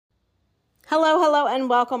Hello, and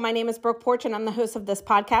welcome. My name is Brooke Porch, and I'm the host of this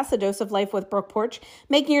podcast, A Dose of Life with Brooke Porch,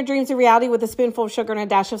 making your dreams a reality with a spoonful of sugar and a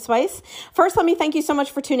dash of spice. First, let me thank you so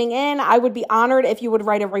much for tuning in. I would be honored if you would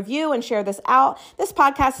write a review and share this out. This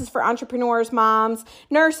podcast is for entrepreneurs, moms,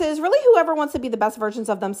 nurses, really whoever wants to be the best versions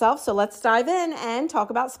of themselves. So let's dive in and talk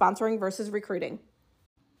about sponsoring versus recruiting.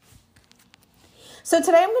 So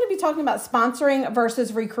today I'm going to be talking about sponsoring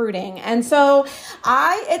versus recruiting. And so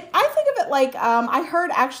I think of it like, I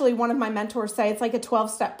heard actually one of my mentors say it's like a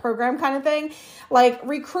 12-step program kind of thing. Like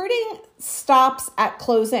recruiting stops at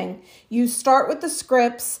closing. You start with the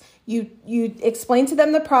scripts, you explain to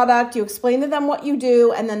them the product, you explain to them what you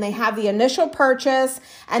do, and then they have the initial purchase.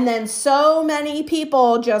 And then so many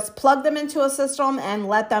people just plug them into a system and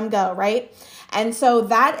let them go, right? And so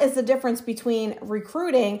that is the difference between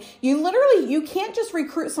recruiting. You can't just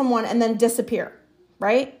recruit someone and then disappear,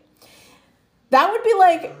 right? That would be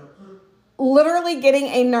like literally getting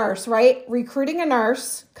a nurse, right? Recruiting a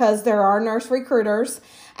nurse, because there are nurse recruiters,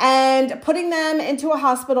 and putting them into a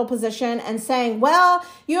hospital position and saying, well,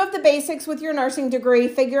 you have the basics with your nursing degree,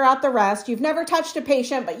 figure out the rest. You've never touched a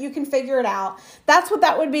patient, but you can figure it out. That's what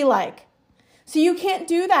that would be like. So you can't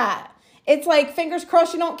do that. It's like, fingers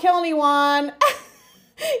crossed you don't kill anyone.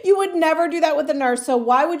 You would never do that with a nurse. So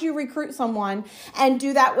why would you recruit someone and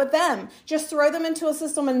do that with them? Just throw them into a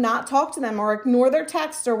system and not talk to them or ignore their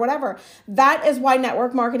text or whatever. That is why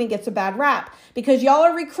network marketing gets a bad rap, because y'all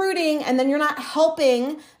are recruiting and then you're not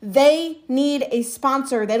helping. They need a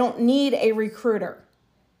sponsor. They don't need a recruiter.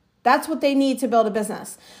 That's what they need to build a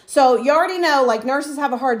business. So you already know, like, nurses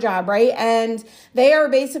have a hard job, right? And they are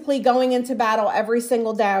basically going into battle every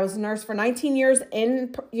single day. I was a nurse for 19 years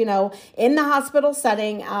in the hospital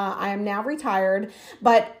setting. I am now retired,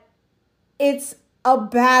 but it's a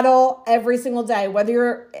battle every single day. Whether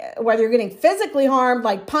you're getting physically harmed,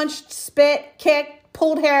 like punched, spit, kicked,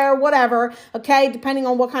 pulled hair, whatever, okay, depending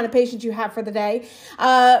on what kind of patient you have for the day.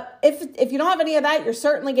 If you don't have any of that, you're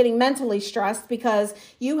certainly getting mentally stressed because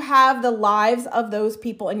you have the lives of those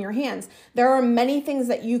people in your hands. There are many things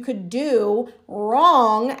that you could do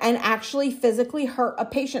wrong and actually physically hurt a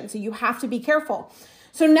patient, so you have to be careful.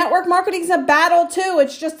 So network marketing is a battle too.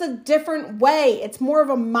 It's just a different way. It's more of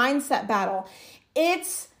a mindset battle.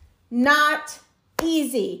 It's not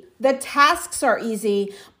easy. The tasks are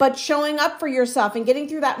easy, but showing up for yourself and getting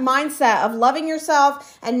through that mindset of loving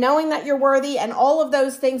yourself and knowing that you're worthy and all of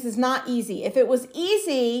those things is not easy. If it was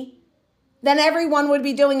easy, then everyone would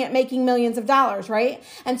be doing it, making millions of dollars, right?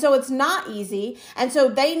 And so it's not easy. And so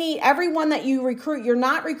they need everyone that you recruit. You're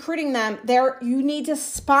not recruiting them. You need to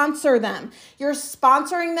sponsor them. You're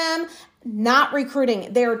sponsoring them, not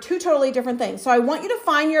recruiting. They are two totally different things. So I want you to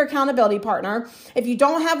find your accountability partner. If you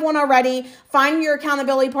don't have one already, find your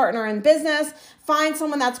accountability partner in business. Find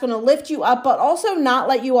someone that's going to lift you up, but also not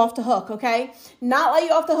let you off the hook, okay? Not let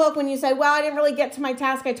you off the hook when you say, well, I didn't really get to my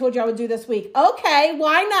task I told you I would do this week. Okay,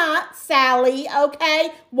 why not, Sally? Okay,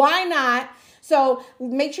 why not? So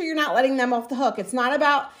make sure you're not letting them off the hook. It's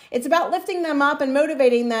about lifting them up and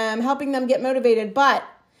motivating them, helping them get motivated, but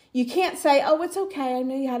you can't say, oh, it's okay, I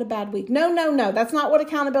know you had a bad week. No. That's not what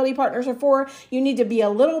accountability partners are for. You need to be a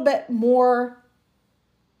little bit more,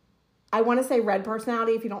 I want to say red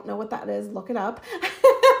personality. If you don't know what that is, look it up.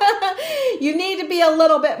 You need to be a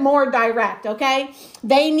little bit more direct, okay?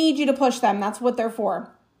 They need you to push them. That's what they're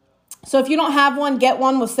for. So if you don't have one, get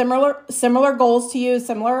one with similar goals to you,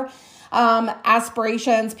 similar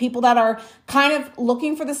aspirations, people that are kind of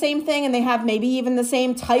looking for the same thing and they have maybe even the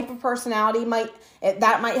same type of personality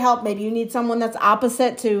that might help. Maybe you need someone that's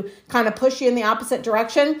opposite to kind of push you in the opposite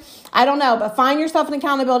direction. I don't know, but find yourself an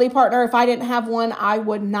accountability partner. If I didn't have one, I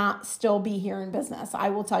would not still be here in business. I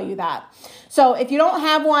will tell you that. So if you don't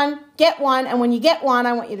have one, get one. And when you get one,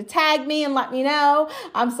 I want you to tag me and let me know.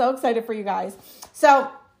 I'm so excited for you guys.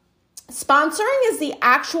 So sponsoring is the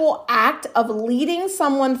actual act of leading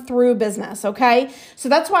someone through business, okay? So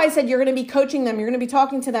that's why I said you're going to be coaching them. You're going to be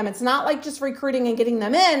talking to them. It's not like just recruiting and getting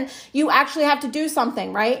them in. You actually have to do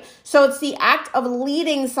something, right? So it's the act of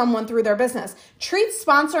leading someone through their business. Treat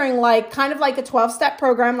sponsoring like kind of like a 12-step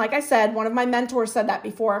program. Like I said, one of my mentors said that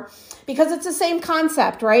before, because it's the same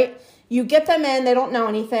concept, right? You get them in, they don't know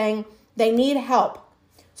anything, they need help.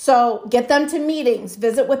 So get them to meetings,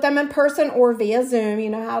 visit with them in person or via Zoom. You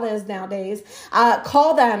know how it is nowadays.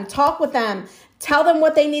 Call them, talk with them, tell them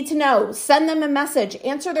what they need to know, send them a message,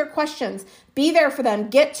 answer their questions, be there for them,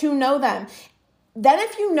 get to know them. Then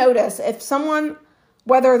if you notice, if someone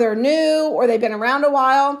whether they're new or they've been around a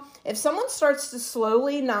while, if someone starts to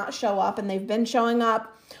slowly not show up and they've been showing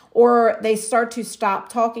up, or they start to stop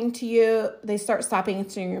talking to you, they start stopping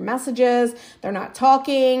answering your messages, they're not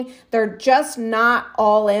talking, they're just not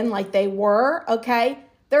all in like they were, okay?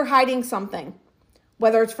 They're hiding something.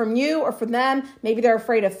 Whether it's from you or from them, maybe they're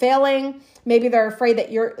afraid of failing. Maybe they're afraid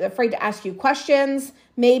that you're afraid to ask you questions.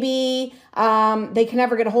 Maybe they can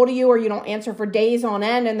never get a hold of you, or you don't answer for days on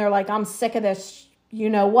end and they're like, I'm sick of this, you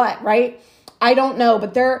know what, right? I don't know,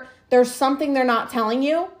 but there's something they're not telling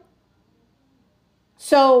you.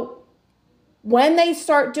 So when they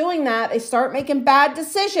start doing that, they start making bad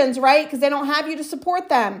decisions, right? Because they don't have you to support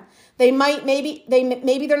them. Maybe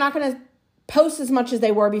they're not going to post as much as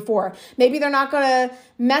they were before. Maybe they're not going to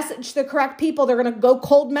message the correct people. They're going to go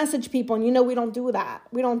cold message people. And we don't do that.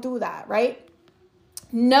 We don't do that, right?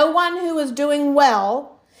 No one who is doing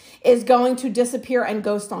well is going to disappear and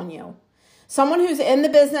ghost on you. Someone who's in the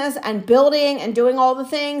business and building and doing all the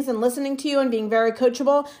things and listening to you and being very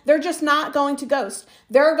coachable, they're just not going to ghost.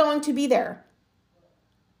 They're going to be there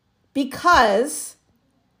because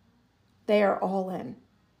they are all in.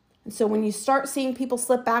 And so when you start seeing people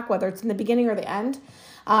slip back, whether it's in the beginning or the end,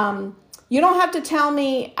 you don't have to tell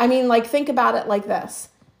me, think about it like this.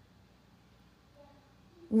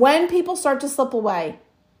 When people start to slip away,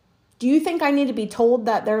 do you think I need to be told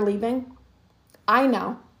that they're leaving? I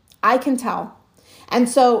know. I can tell. And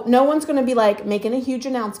so no one's going to be like making a huge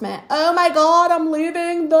announcement. Oh my God, I'm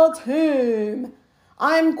leaving the team.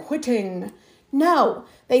 I'm quitting. No,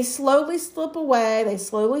 they slowly slip away. They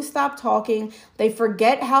slowly stop talking. They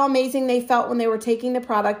forget how amazing they felt when they were taking the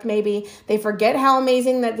product. Maybe they forget how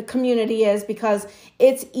amazing that the community is, because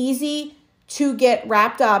it's easy to get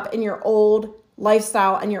wrapped up in your old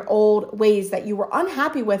lifestyle and your old ways that you were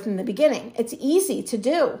unhappy with in the beginning. It's easy to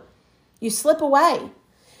do. You slip away.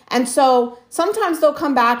 And so sometimes they'll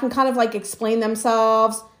come back and kind of like explain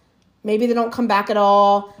themselves. Maybe they don't come back at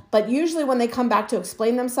all. But usually when they come back to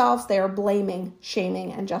explain themselves, they are blaming,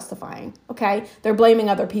 shaming, and justifying. Okay? They're blaming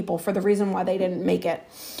other people for the reason why they didn't make it.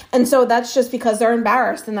 And so that's just because they're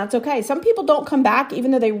embarrassed, and that's okay. Some people don't come back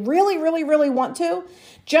even though they really, really, really want to,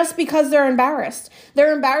 just because they're embarrassed.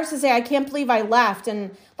 They're embarrassed to say, I can't believe I left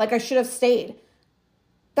and like I should have stayed.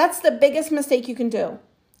 That's the biggest mistake you can do.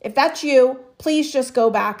 If that's you, please just go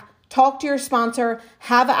back, talk to your sponsor,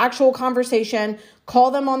 have an actual conversation, call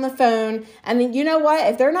them on the phone. And then you know what?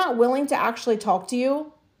 If they're not willing to actually talk to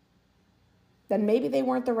you, then maybe they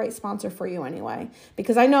weren't the right sponsor for you anyway.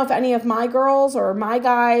 Because I know if any of my girls or my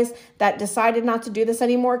guys that decided not to do this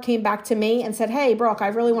anymore came back to me and said, hey, Brooke, I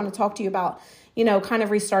really want to talk to you about, kind of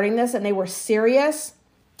restarting this, and they were serious,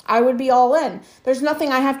 I would be all in. There's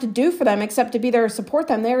nothing I have to do for them except to be there to support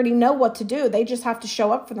them. They already know what to do. They just have to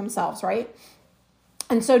show up for themselves, right?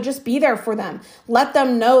 And so just be there for them. Let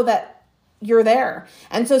them know that you're there.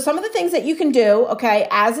 And so some of the things that you can do, okay,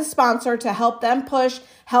 as a sponsor to help them push,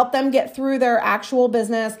 help them get through their actual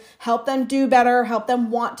business, help them do better, help them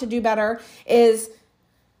want to do better, is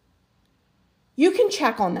you can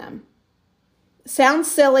check on them. Sounds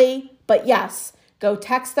silly, but yes, go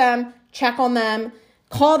text them, check on them,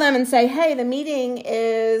 call them and say, hey, the meeting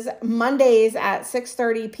is Mondays at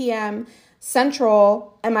 6:30 p.m.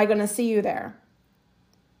 Central. Am I going to see you there?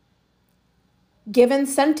 Give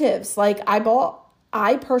incentives. Like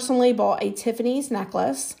I personally bought a Tiffany's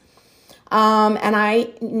necklace, and I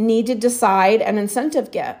need to decide an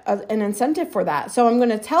incentive for that. So I'm going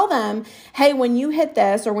to tell them, hey, when you hit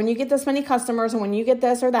this, or when you get this many customers, or when you get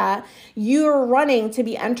this or that, you're running to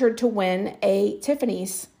be entered to win a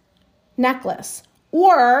Tiffany's necklace.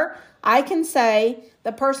 Or I can say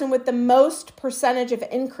the person with the most percentage of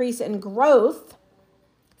increase in growth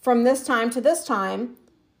from this time to this time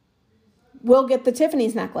will get the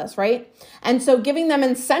Tiffany's necklace, right? And so giving them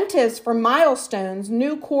incentives for milestones,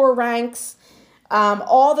 new core ranks,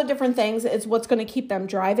 all the different things is what's going to keep them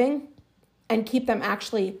driving and keep them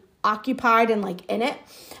actually occupied and like in it.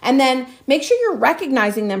 And then make sure you're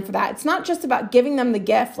recognizing them for that. It's not just about giving them the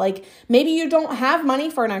gift. Like maybe you don't have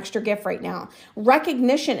money for an extra gift right now.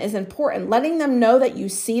 Recognition is important. Letting them know that you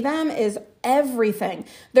see them is everything.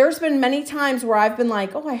 There's been many times where I've been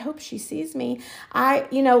like, oh, I hope she sees me. I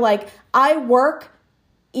work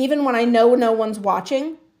even when I know no one's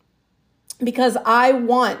watching, because I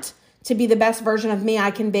want to be the best version of me I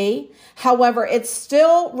can be. However, it's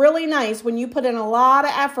still really nice when you put in a lot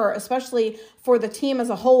of effort, especially for the team as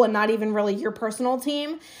a whole and not even really your personal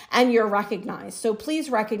team, and you're recognized. So please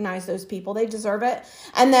recognize those people. They deserve it.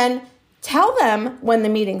 And then tell them when the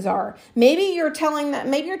meetings are. Maybe you're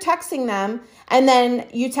texting them, and then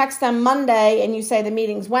you text them Monday and you say the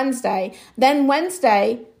meeting's Wednesday. Then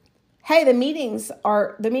Wednesday, hey, the meetings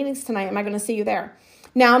tonight. Am I going to see you there?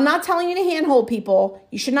 Now, I'm not telling you to handhold people.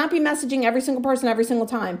 You should not be messaging every single person every single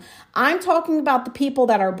time. I'm talking about the people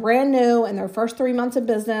that are brand new in their first 3 months of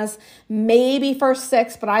business, maybe first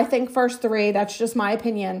 6, but I think first 3. That's just my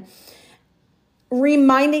opinion.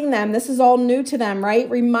 Reminding them, this is all new to them, right?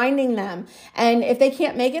 Reminding them. And if they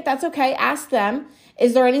can't make it, that's okay. Ask them,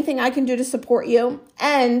 is there anything I can do to support you?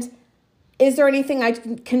 And is there anything I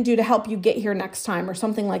can do to help you get here next time or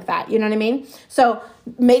something like that? You know what I mean? So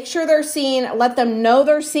make sure they're seen. Let them know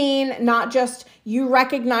they're seen, not just you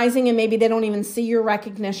recognizing and maybe they don't even see your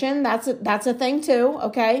recognition. That's a thing too,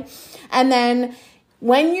 okay? And then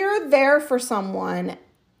when you're there for someone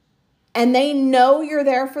and they know you're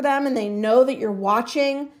there for them and they know that you're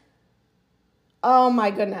watching, oh my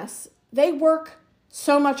goodness, they work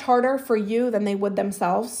so much harder for you than they would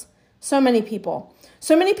themselves. So many people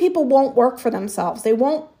won't work for themselves. They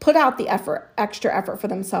won't put out the extra effort for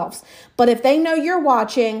themselves. But if they know you're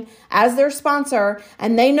watching as their sponsor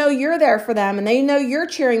and they know you're there for them and they know you're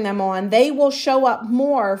cheering them on, they will show up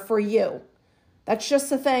more for you. That's just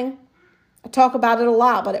the thing. I talk about it a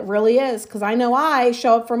lot, but it really is, because I know I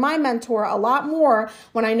show up for my mentor a lot more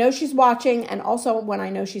when I know she's watching and also when I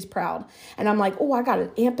know she's proud. And I'm like, oh, I got to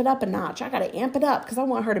amp it up a notch. I got to amp it up because I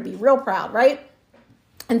want her to be real proud, right?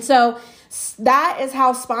 And so that is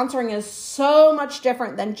how sponsoring is so much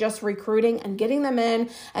different than just recruiting and getting them in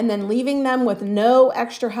and then leaving them with no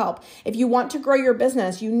extra help. If you want to grow your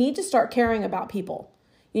business, you need to start caring about people.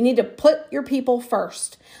 You need to put your people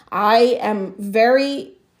first. I'm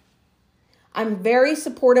very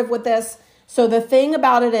supportive with this. So the thing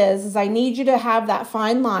about it is I need you to have that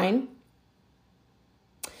fine line.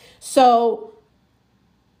 So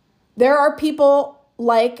there are people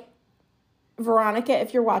like Veronica,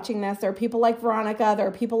 if you're watching this, there are people like Veronica, there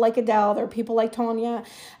are people like Adele, there are people like Tonya.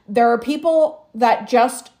 There are people that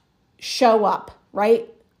just show up, right?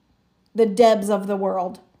 The Debs of the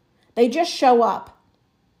world. They just show up.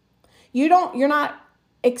 You're not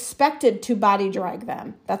expected to body drag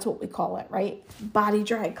them. That's what we call it, right? Body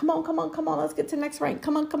drag. Come on. Let's get to the next rank.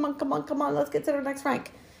 Come on. Let's get to the next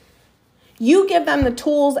rank. You give them the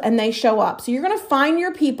tools and they show up. So you're going to find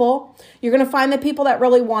your people. You're going to find the people that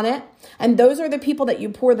really want it. And those are the people that you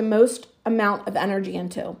pour the most amount of energy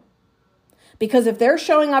into. Because if they're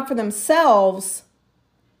showing up for themselves,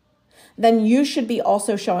 then you should be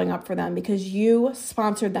also showing up for them because you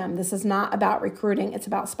sponsored them. This is not about recruiting. It's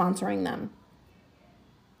about sponsoring them.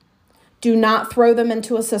 Do not throw them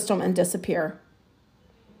into a system and disappear.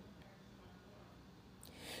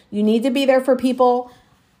 You need to be there for people.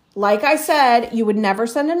 Like I said, you would never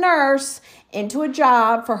send a nurse into a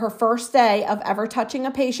job for her first day of ever touching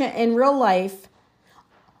a patient in real life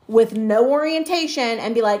with no orientation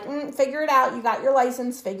and be like, figure it out. You got your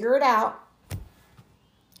license. Figure it out.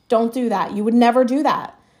 Don't do that. You would never do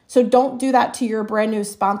that. So don't do that to your brand new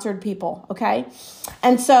sponsored people, okay?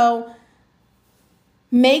 And so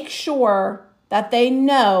make sure that they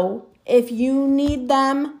know if you need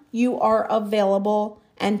them, you are available,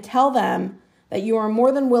 and tell them that you are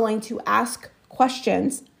more than willing to ask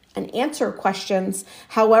questions and answer questions,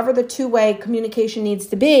 however the two-way communication needs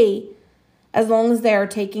to be, as long as they are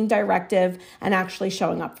taking directive and actually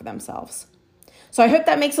showing up for themselves. So I hope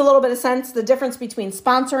that makes a little bit of sense, the difference between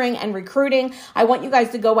sponsoring and recruiting. I want you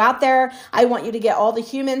guys to go out there. I want you to get all the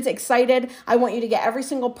humans excited. I want you to get every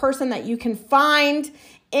single person that you can find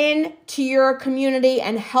into your community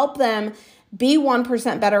and help them be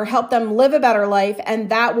 1% better, help them live a better life, and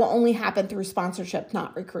that will only happen through sponsorship,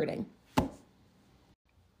 not recruiting.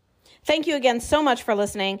 Thank you again so much for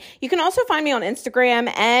listening. You can also find me on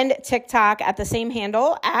Instagram and TikTok at the same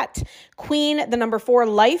handle at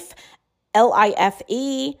Queen4Life, LIFE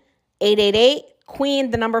 888,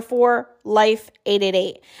 Queen4 Life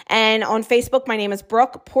 888. And on Facebook, my name is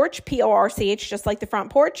Brooke Porch, Porch, just like the front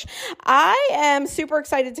porch. I am super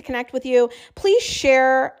excited to connect with you. Please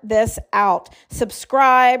share this out.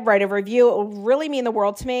 Subscribe, write a review. It will really mean the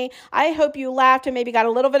world to me. I hope you laughed and maybe got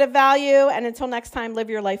a little bit of value. And until next time, live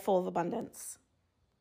your life full of abundance.